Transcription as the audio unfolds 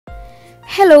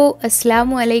Hello,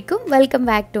 Assalamu alaikum. Welcome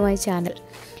back to my channel.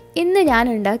 ഇന്ന് ഞാൻ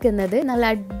ഉണ്ടാക്കുന്നത്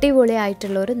നല്ല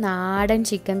അടിപൊളിയായിട്ടുള്ള ഒരു നാടൻ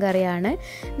ചിക്കൻ കറിയാണ്.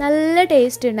 നല്ല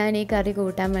ടേസ്റ്റ് ഉണ്ടാണ് ഈ കറി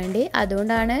കൂട്ടാൻ വേണ്ടി.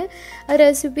 അതുകൊണ്ടാണ് ആ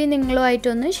റെസിപ്പി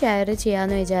നിങ്ങളുമായിട്ടൊന്ന് ഷെയർ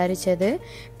ചെയ്യാമെന്ന് വിചാരിച്ചത്.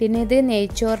 പിന്നെ ഇത്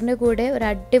നെയ്ച്ചോറിൻ്റെ കൂടെ ഒരു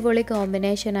അടിപൊളി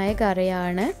കോമ്പിനേഷനായ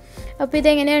കറിയാണ്. അപ്പോൾ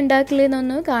ഇതെങ്ങനെയാണ്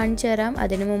ഉണ്ടാക്കലെന്നൊന്ന് കാണിച്ചു തരാം.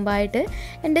 അതിനു മുമ്പായിട്ട്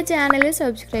എൻ്റെ ചാനൽ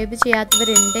സബ്സ്ക്രൈബ്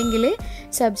ചെയ്യാത്തവരുണ്ടെങ്കിൽ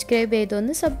സബ്സ്ക്രൈബ്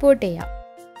ചെയ്തൊന്ന് സപ്പോർട്ട് ചെയ്യാം.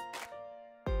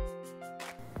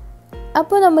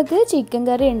 അപ്പോൾ നമുക്ക് ചിക്കൻ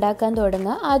കറി ഉണ്ടാക്കാൻ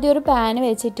തുടങ്ങാം. ആദ്യം ഒരു പാൻ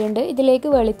വെച്ചിട്ടുണ്ട്. ഇതിലേക്ക്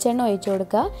വെളിച്ചെണ്ണ ഒഴിച്ചു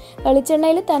കൊടുക്കുക.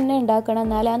 വെളിച്ചെണ്ണയിൽ തന്നെ ഉണ്ടാക്കണം,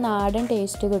 എന്നാലേ ആ നാടൻ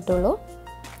ടേസ്റ്റ് കിട്ടുള്ളൂ.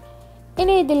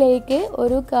 ഇനി ഇതിലേക്ക്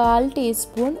ഒരു 1/4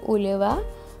 ടീസ്പൂൺ ഉലുവ,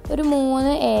 ഒരു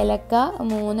 3 ഏലക്ക,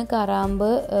 3 കറാമ്പ്,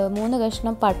 3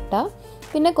 കഷ്ണം പട്ട,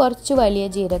 പിന്നെ കുറച്ച് വലിയ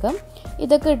ജീരകം,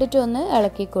 ഇതൊക്കെ ഇട്ടിട്ട് ഒന്ന്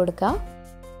ഇളക്കി കൊടുക്കുക.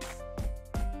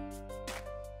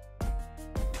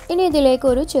 ഇനി ഇതിലേക്ക്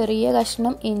ഒരു ചെറിയ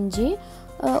കഷ്ണം ഇഞ്ചി,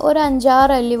 ഒരു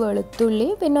 5-6 അല്ലി വെളുത്തുള്ളി,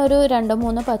 പിന്നെ ഒരു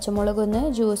 2-3 പച്ചമുളക് ഒന്ന്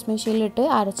ജ്യൂസ് മെഷീനിലിട്ട്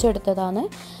അരച്ചെടുത്തതാണ്.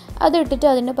 അതിട്ടിട്ട്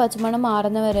അതിൻ്റെ പച്ചമണം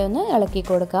മാറുന്ന വരെ ഒന്ന് ഇളക്കി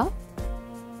കൊടുക്കുക.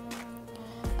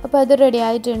 അപ്പോൾ അത് റെഡി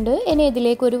ആയിട്ടുണ്ട്. ഇനി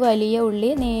ഇതിലേക്ക് ഒരു വലിയ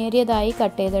ഉള്ളി നേരിയതായി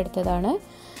കട്ട് ചെയ്തെടുത്തതാണ്.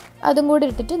 അതും കൂടി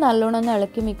ഇട്ടിട്ട് നല്ലോണം ഒന്ന്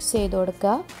ഇളക്കി മിക്സ് ചെയ്ത്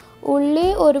കൊടുക്കുക. ഉള്ളി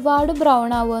ഒരുപാട് ബ്രൗൺ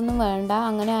ആവുകയൊന്നും വേണ്ട,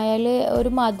 അങ്ങനെ ആയാൽ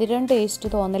ഒരു മധുരം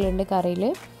ടേസ്റ്റ് തോന്നലുണ്ട് കറിയിൽ.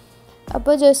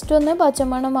 അപ്പോൾ ജസ്റ്റ് ഒന്ന്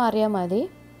പച്ചമണം മാറിയാൽ മതി.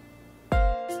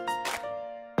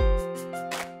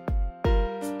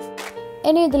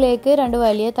 ഇനി ഇതിലേക്ക് 2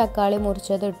 വലിയ തക്കാളി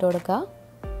മുറിച്ചത് ഇട്ട് കൊടുക്കുക.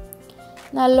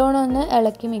 നല്ലോണം ഒന്ന്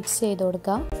ഇളക്കി മിക്സ് ചെയ്ത്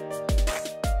കൊടുക്കുക.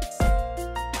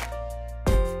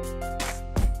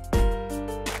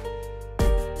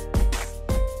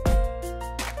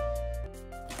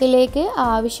 ഇതിലേക്ക്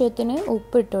ആവശ്യത്തിന്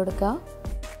ഉപ്പ് ഇട്ട് കൊടുക്കുക.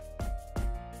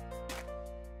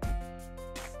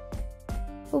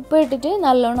 ഉപ്പ് ഇട്ടിട്ട്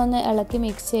നല്ലോണം ഒന്ന് ഇളക്കി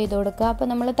മിക്സ് ചെയ്ത് കൊടുക്കുക. അപ്പോൾ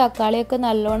നമ്മൾ തക്കാളിയൊക്കെ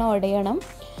നല്ലോണം ഉടയണം.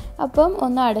 അപ്പം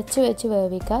ഒന്ന് അടച്ചു വെച്ച്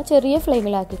വേവിക്കുക. ചെറിയ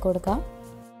ഫ്ലെയിമിലാക്കി കൊടുക്കാം.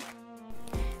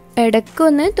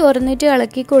 ഇടയ്ക്കൊന്ന് തുറന്നിട്ട്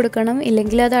ഇളക്കി കൊടുക്കണം,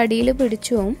 ഇല്ലെങ്കിൽ അത് അടിയിൽ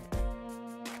പിടിച്ചു പോകും.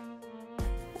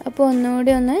 അപ്പോൾ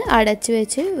ഒന്നുകൂടി ഒന്ന് അടച്ചു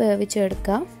വെച്ച്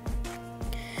വേവിച്ചെടുക്കാം.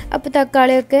 അപ്പോൾ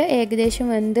തക്കാളിയൊക്കെ ഏകദേശം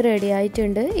വെന്ത് റെഡി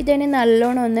ആയിട്ടുണ്ട്. ഇതിനെ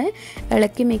നല്ലോണം ഒന്ന്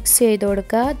ഇളക്കി മിക്സ് ചെയ്ത്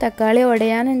കൊടുക്കുക. തക്കാളി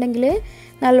ഉടയാനുണ്ടെങ്കിൽ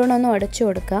നല്ലോണം ഒന്ന് ഉടച്ചു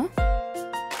കൊടുക്കുക.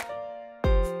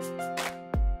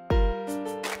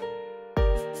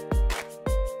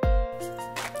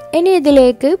 ഇനി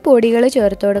ഇതിലേക്ക് പൊടികൾ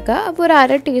ചേർത്ത് കൊടുക്കുക. അപ്പോൾ ഒരു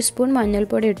 1/2 ടീസ്പൂൺ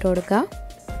മഞ്ഞൾപ്പൊടി ഇട്ട് കൊടുക്കുക.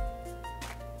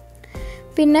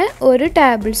 പിന്നെ 1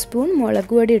 ടേബിൾ സ്പൂൺ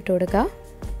മുളക് പൊടി ഇട്ട് കൊടുക്കുക.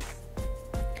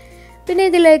 പിന്നെ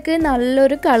ഇതിലേക്ക്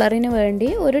നല്ലൊരു കളറിന് വേണ്ടി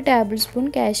 1 ടേബിൾ സ്പൂൺ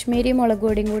കാശ്മീരി മുളക്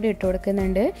പൊടിയും കൂടി ഇട്ട്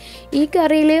കൊടുക്കുന്നുണ്ട്. ഈ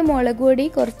കറിയിൽ മുളക് പൊടി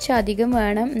കുറച്ചധികം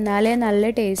വേണം, എന്നാലേ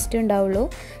നല്ല ടേസ്റ്റ് ഉണ്ടാവുള്ളൂ.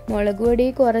 മുളക് പൊടി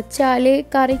കുറച്ചാൽ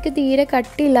കറിക്ക് തീരെ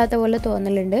കട്ടിയില്ലാത്ത പോലെ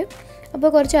തോന്നലുണ്ട്. അപ്പോൾ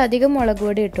കുറച്ചധികം മുളക്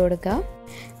പൊടി ഇട്ട് കൊടുക്കുക.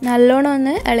 നല്ലോണം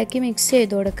ഒന്ന് ഇളക്കി മിക്സ്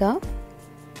ചെയ്ത് കൊടുക്കുക.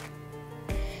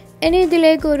 ഇനി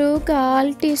ഇതിലേക്ക് ഒരു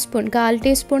 1/4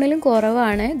 ടീസ്പൂണിലും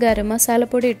കുറവാണ് ഗരം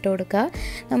മസാലപ്പൊടി ഇട്ട് കൊടുക്കുക.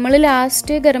 നമ്മൾ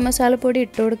ലാസ്റ്റ് ഗരം മസാലപ്പൊടി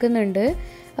ഇട്ട് കൊടുക്കുന്നുണ്ട്.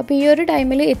 അപ്പോൾ ഈ ഒരു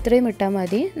ടൈമിൽ ഇത്രയും ഇട്ടാൽ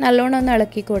മതി. നല്ലോണം ഒന്ന്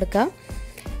ഇളക്കി കൊടുക്കുക.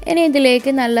 ഇനി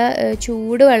ഇതിലേക്ക് നല്ല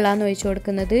ചൂട് വെള്ളമാണ് ഒഴിച്ചു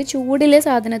കൊടുക്കുന്നത്. ചൂടിലെ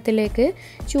സാധനത്തിലേക്ക്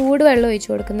ചൂട് വെള്ളം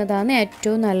ഒഴിച്ചു കൊടുക്കുന്നതാണ്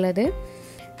ഏറ്റവും നല്ലത്.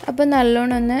 അപ്പോൾ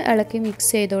നല്ലോണം ഒന്ന് ഇളക്കി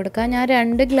മിക്സ് ചെയ്ത് കൊടുക്കുക. ഞാൻ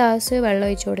 2 ഗ്ലാസ് വെള്ളം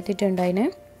ഒഴിച്ചു കൊടുത്തിട്ടുണ്ടായിന്.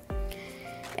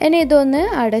 ഇനി ഇതൊന്ന്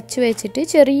അടച്ചു വെച്ചിട്ട്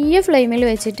ചെറിയ ഫ്ലെയിമിൽ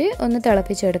വെച്ചിട്ട് ഒന്ന്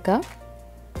തിളപ്പിച്ചെടുക്കുക.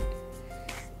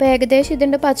 അപ്പോൾ ഏകദേശം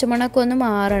ഇതിൻ്റെ പച്ചമണമൊക്കെ ഒന്ന്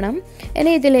മാറണം.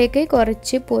 ഇനി ഇതിലേക്ക്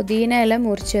കുറച്ച് പുതിന ഇല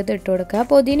മുറിച്ചത് ഇട്ട് കൊടുക്കുക.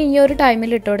 പുതിന ഈ ഒരു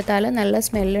ടൈമിൽ ഇട്ട് കൊടുത്താൽ നല്ല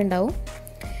സ്മെല്ലുണ്ടാവും.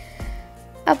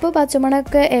 അപ്പോൾ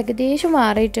പച്ചമണമൊക്കെ ഏകദേശം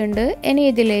മാറിയിട്ടുണ്ട്. ഇനി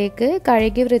ഇതിലേക്ക്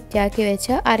കഴുകി വൃത്തിയാക്കി വെച്ച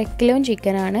 1/2 കിലോ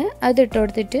ചിക്കനാണ്. അത് ഇട്ട്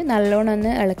കൊടുത്തിട്ട് നല്ലോണം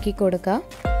ഒന്ന് ഇളക്കി കൊടുക്കുക.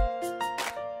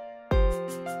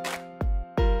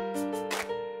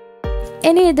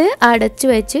 ഇനി ഇത് അടച്ചു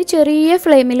വെച്ച് ചെറിയ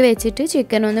ഫ്ലെയിമിൽ വെച്ചിട്ട്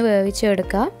ചിക്കൻ ഒന്ന്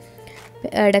വേവിച്ചെടുക്കുക.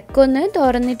 ഇടയ്ക്കൊന്ന്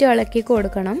തുറന്നിട്ട് ഇളക്കി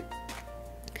കൊടുക്കണം.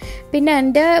 പിന്നെ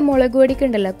എൻ്റെ മുളക് പൊടിക്ക്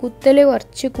ഉണ്ടല്ലോ കുത്തൽ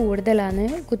കുറച്ച് കൂടുതലാണ്.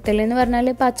 കുത്തലെന്ന് പറഞ്ഞാൽ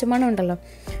പച്ചമണം ഉണ്ടല്ലോ,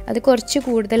 അത് കുറച്ച്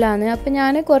കൂടുതലാണ്. അപ്പോൾ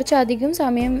ഞാൻ കുറച്ചധികം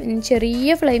സമയം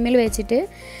ചെറിയ ഫ്ലെയിമിൽ വെച്ചിട്ട്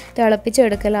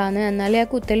തിളപ്പിച്ചെടുക്കലാണ്, എന്നാലേ ആ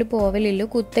കുത്തൽ പോവലില്ല.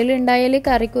 കുത്തൽ ഉണ്ടായാൽ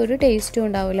കറിക്ക് ഒരു ടേസ്റ്റും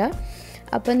ഉണ്ടാവില്ല.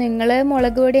 അപ്പോൾ നിങ്ങൾ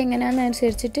മുളക് പൊടി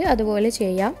എങ്ങനെയാണെന്നനുസരിച്ചിട്ട് അതുപോലെ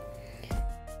ചെയ്യാം.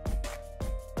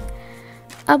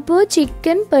 അപ്പോൾ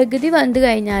ചിക്കൻ പകുതി വന്നു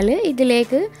കഴിഞ്ഞാൽ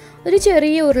ഇതിലേക്ക് ഒരു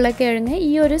ചെറിയ ഉരുളക്കിഴങ്ങ് ഈ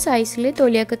ഒരു സൈസിൽ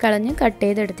തൊലിയൊക്കെ കളഞ്ഞ് കട്ട്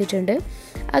ചെയ്തെടുത്തിട്ടുണ്ട്.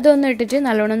 അതൊന്ന് ഇട്ടിട്ട്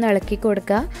നല്ലോണം ഒന്ന് ഇളക്കി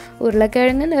കൊടുക്കുക.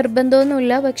 ഉരുളക്കിഴങ്ങ്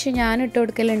നിർബന്ധമൊന്നുമില്ല, പക്ഷെ ഞാൻ ഇട്ട്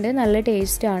കൊടുക്കലുണ്ട്, നല്ല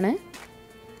ടേസ്റ്റാണ്.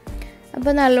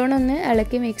 അപ്പോൾ നല്ലോണം ഒന്ന്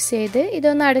ഇളക്കി മിക്സ് ചെയ്ത്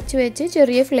ഇതൊന്ന് അടച്ചു വെച്ച്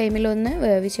ചെറിയ ഫ്ലെയിമിലൊന്ന്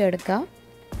വേവിച്ചെടുക്കുക.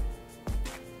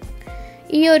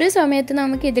 ഈ ഒരു സമയത്ത്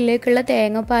നമുക്ക് ഇതിലേക്കുള്ള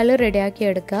തേങ്ങാപ്പാൽ റെഡിയാക്കി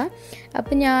എടുക്കാം.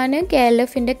 അപ്പോൾ ഞാൻ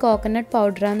KLFൻ്റെ കോക്കനട്ട്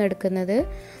പൗഡറാണ് എടുക്കുന്നത്.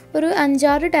 ഒരു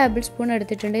 5-6 ടേബിൾ സ്പൂൺ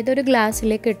എടുത്തിട്ടുണ്ട്. ഇതൊരു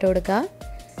ഗ്ലാസ്സിലേക്ക് ഇട്ട് കൊടുക്കുക.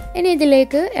 ഇനി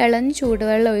ഇതിലേക്ക് ഇളം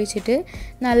ചൂടുവെള്ളം ഒഴിച്ചിട്ട്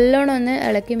നല്ലോണം ഒന്ന്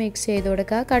ഇളക്കി മിക്സ് ചെയ്ത്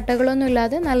കൊടുക്കുക. കട്ടകളൊന്നും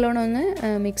ഇല്ലാതെ നല്ലോണം ഒന്ന്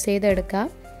മിക്സ് ചെയ്തെടുക്കുക.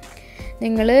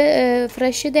 നിങ്ങൾ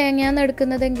ഫ്രഷ് തേങ്ങയാണ്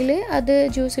എടുക്കുന്നതെങ്കിൽ അത്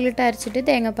ജ്യൂസിലിട്ട് അരച്ചിട്ട്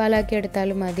തേങ്ങാപ്പാലാക്കി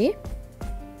എടുത്താലും മതി.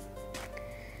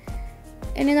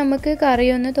 ഇനി നമുക്ക് കറി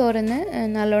ഒന്ന് തുറന്ന്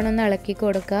നല്ലോണം ഒന്ന് ഇളക്കി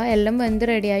കൊടുക്കുക. എല്ലാം വെന്ത്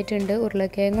റെഡി ആയിട്ടുണ്ട്.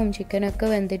 ഉരുളക്കിഴങ്ങും ചിക്കനൊക്കെ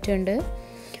വെന്തിട്ടുണ്ട്.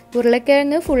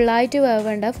 ഉരുളക്കിഴങ്ങ് ഫുള്ളായിട്ട്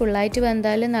വേവണ്ട. ഫുള്ളായിട്ട്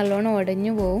വെന്താൽ നല്ലോണം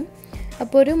ഉടഞ്ഞു പോവും.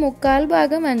 അപ്പോൾ ഒരു 1/4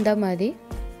 ഭാഗം വെന്താൽ മതി.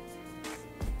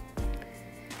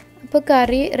 അപ്പോൾ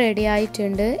കറി റെഡി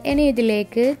ആയിട്ടുണ്ട്. ഇനി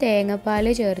ഇതിലേക്ക് തേങ്ങാപ്പാൽ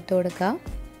ചേർത്ത് കൊടുക്കാം.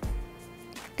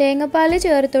 തേങ്ങാപ്പാൽ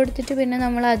ചേർത്ത് കൊടുത്തിട്ട് പിന്നെ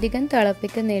നമ്മൾ അധികം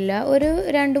തിളപ്പിക്കുന്നില്ല. ഒരു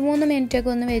 2-3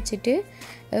 മിനിറ്റൊക്കെ ഒന്ന് വെച്ചിട്ട്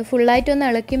ഫുള്ളായിട്ടൊന്ന്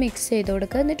ഇളക്കി മിക്സ് ചെയ്ത്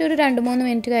കൊടുക്കുക. എന്നിട്ട് ഒരു 2-3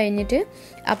 മിനിറ്റ് കഴിഞ്ഞിട്ട്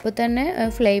അപ്പോൾ തന്നെ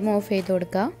ഫ്ലെയിം ഓഫ് ചെയ്ത്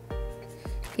കൊടുക്കുക.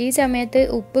 ഈ സമയത്ത്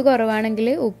ഉപ്പ് കുറവാണെങ്കിൽ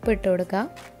ഉപ്പ് ഇട്ട് കൊടുക്കുക.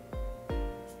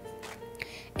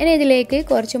 ഇനി ഇതിലേക്ക്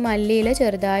കുറച്ച് മല്ലിയില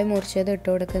ചെറുതായി മുറിച്ചത് ഇട്ട്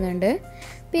കൊടുക്കുന്നുണ്ട്.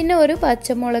 പിന്നെ ഒരു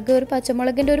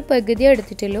പച്ചമുളകിൻ്റെ ഒരു പകുതി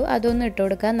എടുത്തിട്ടുള്ളൂ, അതൊന്ന് ഇട്ട്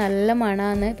കൊടുക്കുക. നല്ല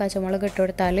മണമാണ് പച്ചമുളക് ഇട്ട്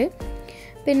കൊടുത്താൽ.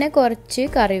 പിന്നെ കുറച്ച്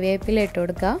കറിവേപ്പില ഇട്ട്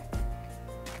കൊടുക്കുക.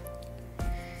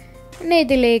 പിന്നെ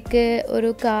ഇതിലേക്ക് ഒരു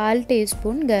 1/4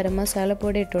 ടീസ്പൂൺ ഗരം മസാല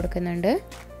പൊടി ഇട്ട് കൊടുക്കുന്നുണ്ട്.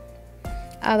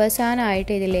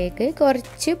 അവസാനമായിട്ട് ഇതിലേക്ക്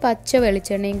കുറച്ച് പച്ച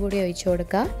വെളിച്ചെണ്ണയും കൂടി ഒഴിച്ചു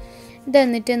കൊടുക്കുക. ഇത്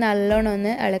എന്നിട്ട് നല്ലോണം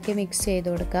ഒന്ന് ഇളക്കി മിക്സ് ചെയ്ത്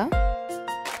കൊടുക്കുക.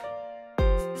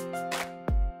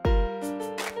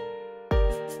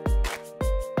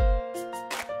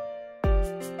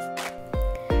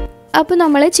 അപ്പോൾ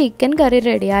നമ്മൾ ചിക്കൻ കറി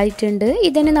റെഡി ആയിട്ടുണ്ട്.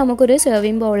 ഇതിന് നമുക്കൊരു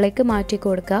സെർവിങ് ബൗളിലേക്ക് മാറ്റി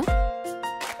കൊടുക്കാം.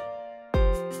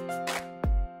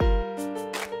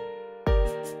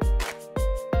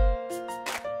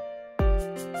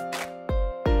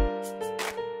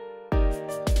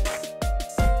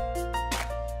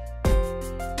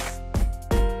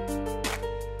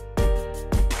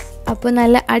 അപ്പോൾ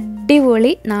നല്ല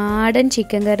അടിപൊളി നാടൻ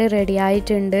ചിക്കൻ കറി റെഡി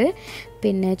ആയിട്ടുണ്ട്.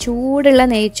 പിന്നെ ചൂടുള്ള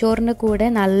നെയ്ച്ചോറിൻ്റെ കൂടെ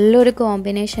നല്ലൊരു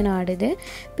കോമ്പിനേഷനാണിത്.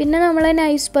 പിന്നെ നമ്മൾ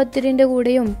നൈസ് പത്തിരിൻ്റെ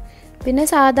കൂടെയും പിന്നെ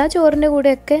സാദാ ചോറിൻ്റെ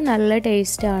കൂടെയൊക്കെ നല്ല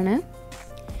ടേസ്റ്റാണ്.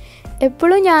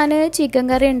 എപ്പോഴും ഞാൻ ചിക്കൻ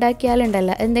കറി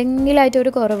ഉണ്ടാക്കിയാലുണ്ടല്ലോ എന്തെങ്കിലുമായിട്ട്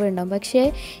ഒരു കുറവുണ്ടാവും. പക്ഷേ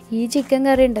ഈ ചിക്കൻ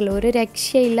കറി ഉണ്ടല്ലോ ഒരു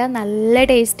രക്ഷയില്ല, നല്ല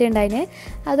ടേസ്റ്റ് ഉണ്ടായിന്.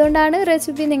 അതുകൊണ്ടാണ്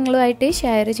റെസിപ്പി നിങ്ങളുമായിട്ട്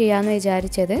ഷെയർ ചെയ്യാമെന്ന്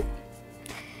വിചാരിച്ചത്.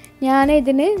 ഞാൻ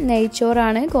ഇതിന്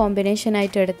നെയ്ച്ചോറാണ്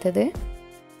കോമ്പിനേഷനായിട്ട് എടുത്തത്.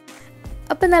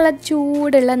 അപ്പം നല്ല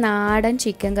ചൂടുള്ള നാടൻ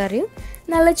ചിക്കൻ കറിയും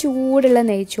നല്ല ചൂടുള്ള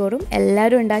നെയ്ച്ചോറും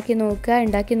എല്ലാവരും ഉണ്ടാക്കി നോക്കുക.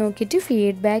 ഉണ്ടാക്കി നോക്കിയിട്ട്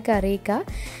ഫീഡ്ബാക്ക് അറിയിക്കുക.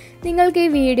 നിങ്ങൾക്ക്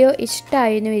ഈ വീഡിയോ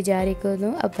ഇഷ്ടമായി എന്ന്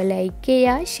വിചാരിക്കുന്നു. അപ്പോൾ ലൈക്ക്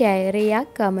ചെയ്യുക, ഷെയർ ചെയ്യുക,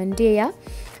 കമൻറ്റ്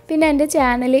ചെയ്യുക. പിന്നെ എൻ്റെ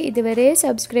ചാനൽ ഇതുവരെ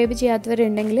സബ്സ്ക്രൈബ്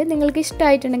ചെയ്യാത്തവരുണ്ടെങ്കിൽ നിങ്ങൾക്ക്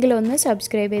ഇഷ്ടമായിട്ടുണ്ടെങ്കിൽ ഒന്ന്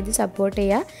സബ്സ്ക്രൈബ് ചെയ്ത് സപ്പോർട്ട്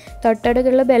ചെയ്യുക.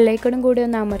 തൊട്ടടുത്തുള്ള ബെല്ലൈക്കണും കൂടി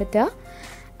ഒന്ന് അമർത്തുക.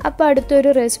 അപ്പോൾ അടുത്തൊരു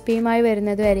റെസിപ്പിയുമായി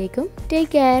വരുന്നത് വരേക്കും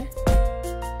ടേക്ക് കെയർ.